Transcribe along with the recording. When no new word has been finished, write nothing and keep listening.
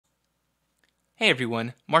Hey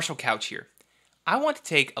everyone, Marshall Couch here. I want to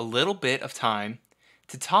take a little bit of time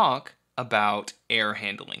to talk about error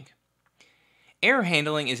handling. Error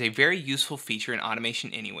handling is a very useful feature in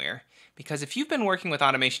Automation Anywhere because if you've been working with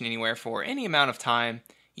Automation Anywhere for any amount of time,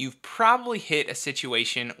 you've probably hit a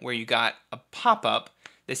situation where you got a pop-up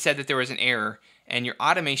that said that there was an error and your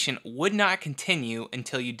automation would not continue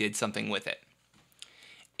until you did something with it.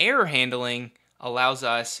 Error handling allows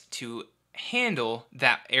us to handle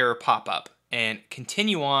that error pop-up and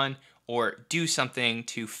continue on or do something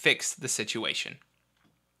to fix the situation.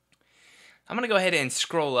 I'm going to go ahead and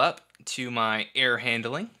scroll up to my error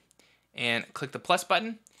handling and click the plus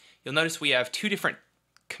button. You'll notice we have two different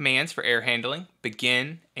commands for error handling,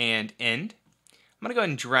 begin and end. I'm going to go ahead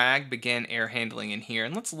and drag begin error handling in here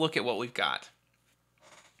and let's look at what we've got.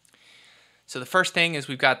 So the first thing is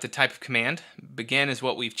we've got the type of command. Begin is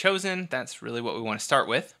what we've chosen. That's really what we want to start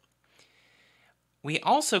with. We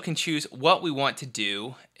also can choose what we want to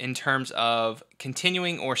do in terms of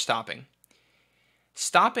continuing or stopping.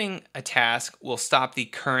 Stopping a task will stop the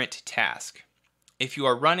current task. If you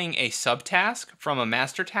are running a subtask from a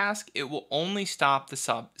master task, it will only stop the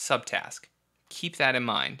subtask. Keep that in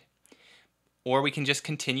mind. Or we can just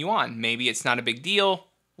continue on. Maybe it's not a big deal.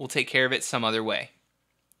 We'll take care of it some other way.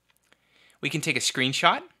 We can take a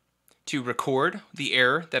screenshot to record the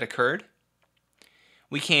error that occurred.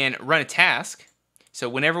 We can run a task. So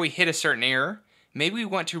whenever we hit a certain error, maybe we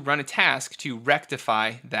want to run a task to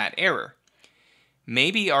rectify that error.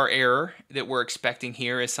 Maybe our error that we're expecting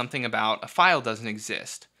here is something about a file doesn't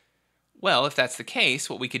exist. Well, if that's the case,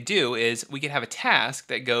 what we could do is we could have a task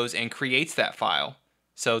that goes and creates that file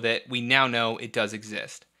so that we now know it does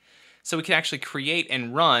exist. So we can actually create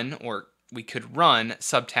and run, or we could run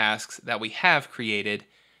subtasks that we have created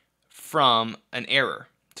from an error.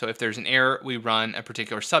 So if there's an error, we run a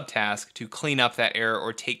particular subtask to clean up that error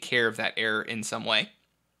or take care of that error in some way.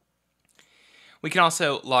 We can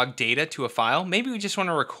also log data to a file. Maybe we just want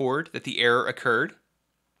to record that the error occurred.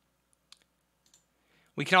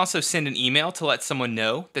 We can also send an email to let someone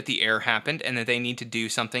know that the error happened and that they need to do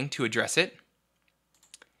something to address it.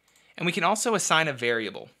 And we can also assign a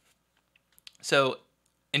variable. So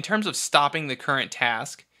in terms of stopping the current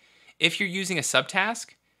task, if you're using a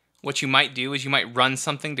subtask, what you might do is you might run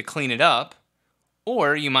something to clean it up,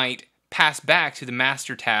 or you might pass back to the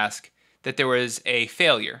master task that there was a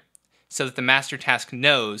failure, so that the master task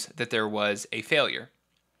knows that there was a failure.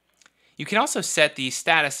 You can also set the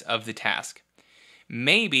status of the task.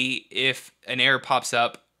 Maybe if an error pops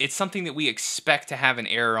up, it's something that we expect to have an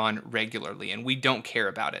error on regularly and we don't care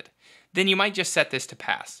about it. Then you might just set this to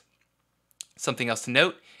pass. Something else to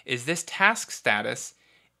note is this task status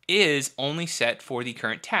is only set for the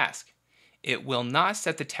current task. It will not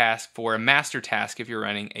set the task for a master task if you're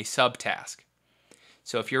running a subtask.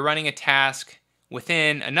 So if you're running a task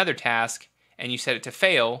within another task and you set it to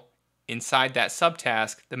fail inside that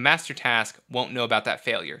subtask, the master task won't know about that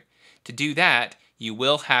failure. To do that, you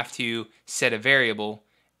will have to set a variable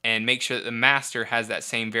and make sure that the master has that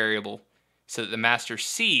same variable so that the master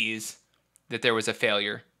sees that there was a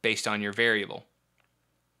failure based on your variable.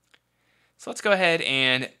 So let's go ahead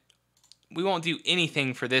and we won't do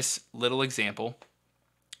anything for this little example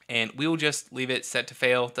and we will just leave it set to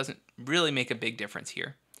fail. It doesn't really make a big difference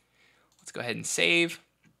here. Let's go ahead and save.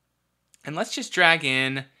 And let's just drag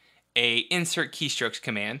in a insert keystrokes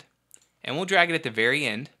command and we'll drag it at the very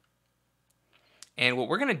end. And what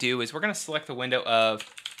we're going to do is we're going to select the window of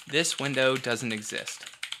this window doesn't exist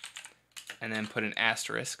and then put an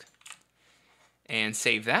asterisk and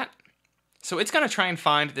save that. So it's going to try and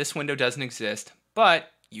find this window doesn't exist,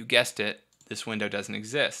 but you guessed it, this window doesn't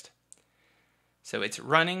exist. So it's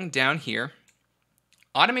running down here.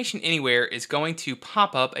 Automation Anywhere is going to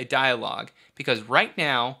pop up a dialog because right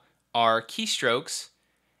now our keystrokes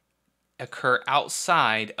occur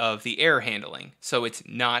outside of the error handling, so it's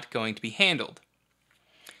not going to be handled.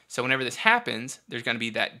 So whenever this happens, there's going to be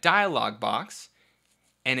that dialog box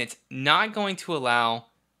and it's not going to allow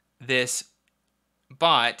this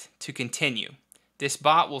bot to continue. This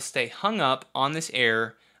bot will stay hung up on this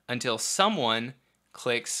error until someone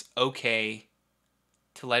clicks OK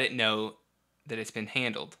to let it know that it's been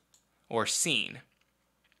handled or seen.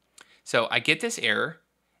 So I get this error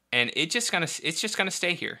and it's just gonna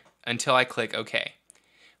stay here until I click OK.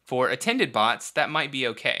 For attended bots, that might be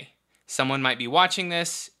okay. Someone might be watching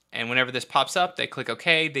this and whenever this pops up, they click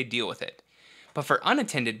OK, they deal with it. But for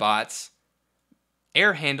unattended bots,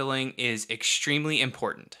 error handling is extremely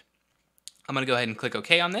important. I'm going to go ahead and click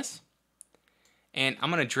OK on this. And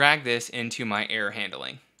I'm going to drag this into my error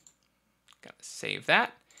handling. Got to save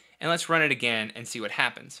that. And let's run it again and see what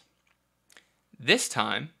happens. This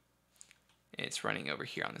time, It's running over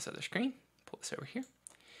here on this other screen. Pull this over here.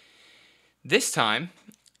 This time,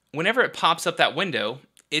 whenever it pops up that window,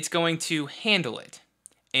 it's going to handle it.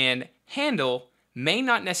 And handle may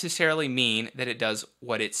not necessarily mean that it does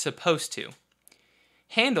what it's supposed to.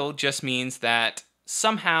 Handle just means that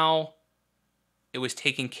somehow it was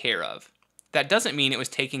taken care of. That doesn't mean it was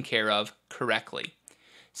taken care of correctly.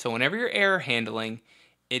 So whenever you're error handling,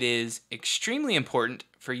 it is extremely important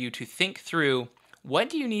for you to think through, what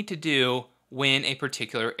do you need to do when a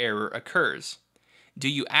particular error occurs? Do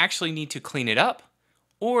you actually need to clean it up?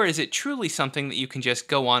 Or is it truly something that you can just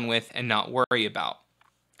go on with and not worry about?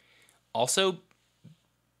 Also,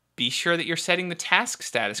 be sure that you're setting the task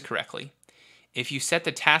status correctly. If you set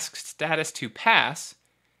the task status to pass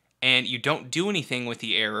and you don't do anything with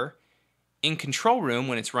the error, in control room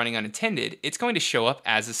when it's running unattended, it's going to show up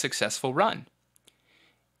as a successful run.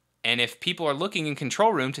 And if people are looking in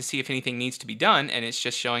control room to see if anything needs to be done and it's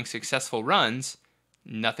just showing successful runs,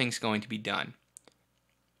 nothing's going to be done.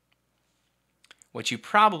 What you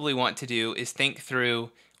probably want to do is think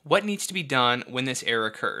through what needs to be done when this error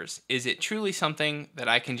occurs. Is it truly something that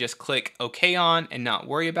I can just click OK on and not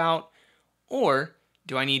worry about? Or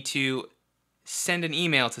do I need to send an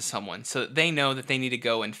email to someone so that they know that they need to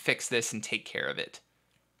go and fix this and take care of it?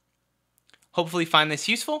 Hopefully find this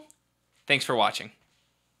useful. Thanks for watching.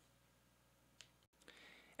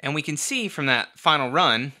 And we can see from that final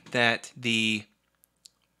run that the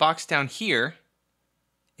box down here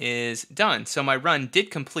is done. So my run did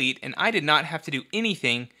complete and I did not have to do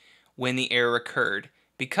anything when the error occurred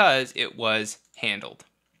because it was handled.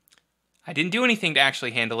 I didn't do anything to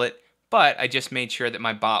actually handle it, but I just made sure that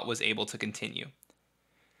my bot was able to continue.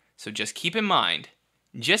 So just keep in mind,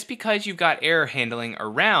 just because you've got error handling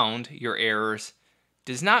around your errors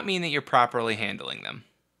does not mean that you're properly handling them.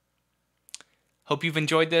 Hope you've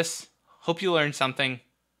enjoyed this. Hope you learned something.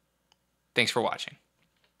 Thanks for watching.